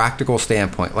from a practical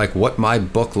standpoint, like what my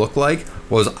book looked like,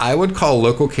 was I would call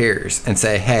local carriers and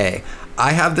say, hey,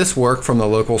 I have this work from the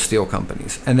local steel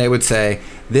companies. And they would say,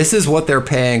 this is what they're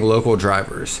paying local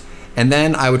drivers. And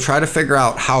then I would try to figure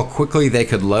out how quickly they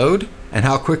could load and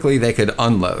how quickly they could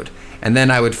unload. And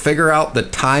then I would figure out the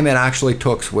time it actually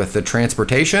took with the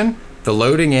transportation, the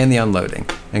loading and the unloading,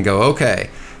 and go,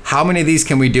 okay, how many of these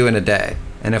can we do in a day?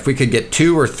 And if we could get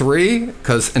 2 or 3,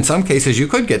 because in some cases you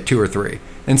could get 2 or 3,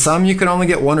 in some you can only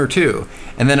get 1 or 2.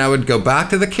 And then I would go back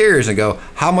to the carriers and go,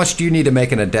 how much do you need to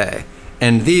make in a day?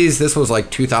 And this was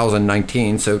like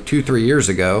 2019, so 2-3 years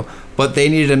ago, but they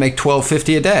needed to make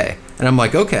 $12.50 a day. And I'm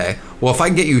like, okay, well, if I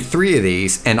can get you 3 of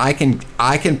these and I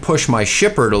can push my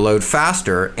shipper to load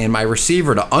faster and my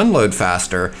receiver to unload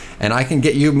faster, and I can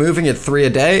get you moving at 3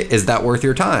 a day, is that worth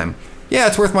your time? Yeah,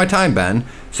 it's worth my time, Ben.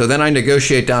 So then I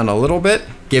negotiate down a little bit,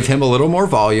 give him a little more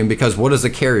volume, because what does the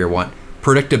carrier want?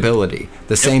 Predictability.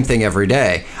 The same thing every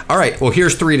day. All right, well,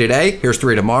 here's 3 today, here's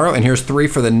 3 tomorrow, and here's 3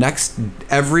 for the next,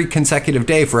 every consecutive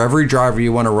day for every driver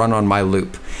you want to run on my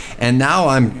loop. And now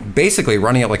I'm basically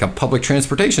running it like a public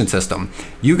transportation system.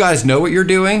 You guys know what you're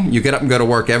doing. You get up and go to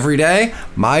work every day.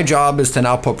 My job is to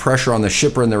now put pressure on the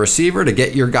shipper and the receiver to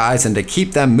get your guys and to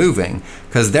keep them moving,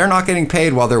 because they're not getting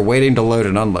paid while they're waiting to load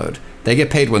and unload. They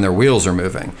get paid when their wheels are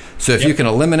moving. So if you can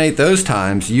eliminate those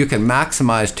times, you can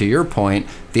maximize, to your point,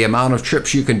 the amount of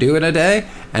trips you can do in a day.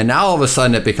 And now all of a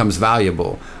sudden it becomes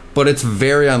valuable. But it's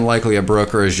very unlikely a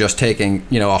broker is just taking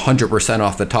 100%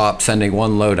 off the top, sending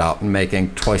one load out and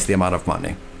making twice the amount of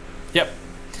money. Yep.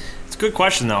 It's a good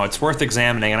question, though. It's worth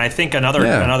examining. And I think another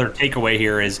takeaway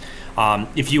here is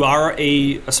if you are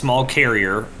a small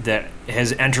carrier that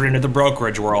has entered into the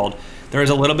brokerage world, there is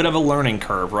a little bit of a learning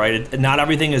curve, right? Not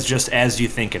everything is just as you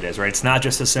think it is, right? It's not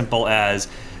just as simple as,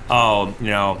 I'm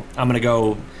going to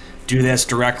go do this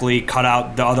directly, cut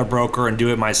out the other broker and do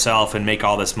it myself and make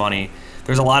all this money.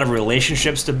 There's a lot of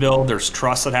relationships to build. There's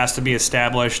trust that has to be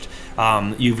established.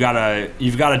 You've got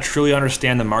to truly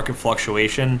understand the market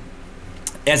fluctuation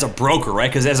as a broker, right?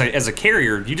 Because as a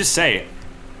carrier, you just say,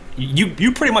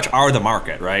 you pretty much are the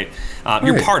market, right?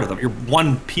 You're part of them. You're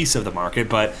one piece of the market,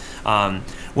 but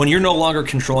when you're no longer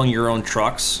controlling your own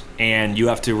trucks and you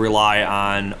have to rely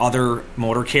on other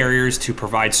motor carriers to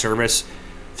provide service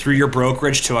through your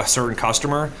brokerage to a certain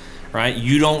customer, right?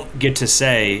 You don't get to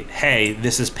say, hey,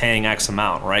 this is paying X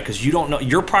amount, right? Because you don't know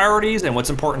your priorities and what's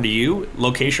important to you,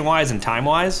 location-wise and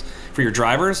time-wise, for your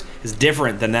drivers is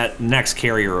different than that next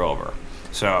carrier over.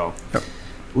 So a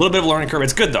little bit of a learning curve.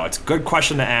 It's good, though. It's a good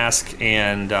question to ask,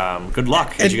 and good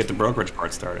luck as you get the brokerage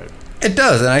part started. It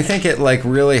does, and I think it like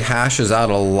really hashes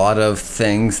out a lot of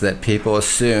things that people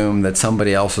assume that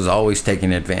somebody else is always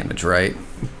taking advantage, right?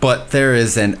 But there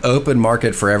is an open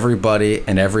market for everybody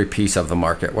and every piece of the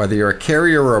market, whether you're a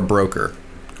carrier or a broker.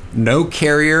 No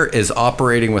carrier is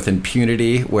operating with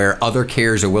impunity where other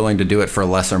carriers are willing to do it for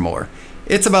less or more.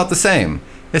 It's about the same.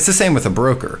 It's the same with a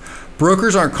broker.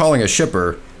 Brokers aren't calling a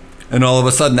shipper, and all of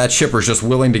a sudden that shipper is just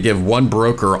willing to give one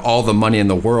broker all the money in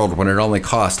the world when it only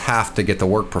costs half to get the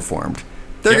work performed.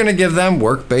 They're going to give them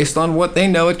work based on what they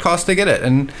know it costs to get it.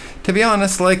 And to be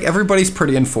honest, like, everybody's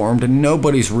pretty informed and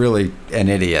nobody's really an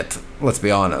idiot. Let's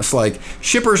be honest. Like,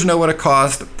 shippers know what it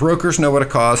costs, brokers know what it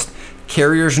costs,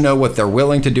 carriers know what they're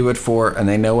willing to do it for, and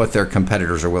they know what their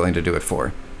competitors are willing to do it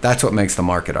for. That's what makes the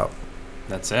market up.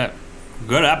 That's it.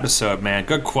 Good episode, man.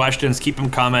 Good questions. Keep them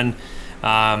coming.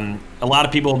 A lot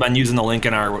of people have been using the link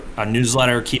in our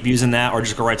newsletter. Keep using that, or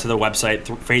just go right to the website,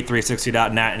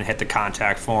 freight360.net, and hit the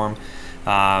contact form.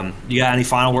 You got any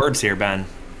final words here, Ben?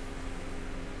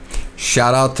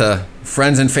 Shout out to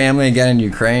friends and family again in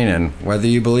Ukraine, and whether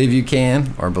you believe you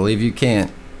can or believe you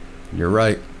can't, you're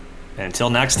right. And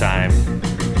until next time,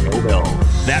 go Bill.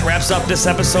 That wraps up this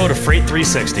episode of Freight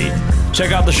 360.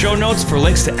 Check out the show notes for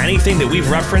links to anything that we've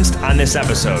referenced on this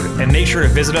episode. And make sure to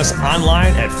visit us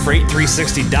online at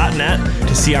freight360.net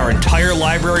to see our entire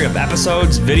library of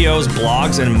episodes, videos,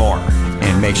 blogs, and more.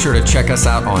 And make sure to check us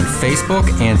out on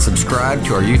Facebook and subscribe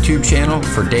to our YouTube channel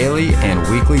for daily and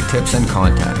weekly tips and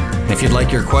content. And if you'd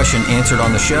like your question answered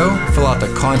on the show, fill out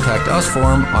the Contact Us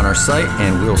form on our site,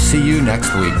 and we'll see you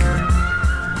next week.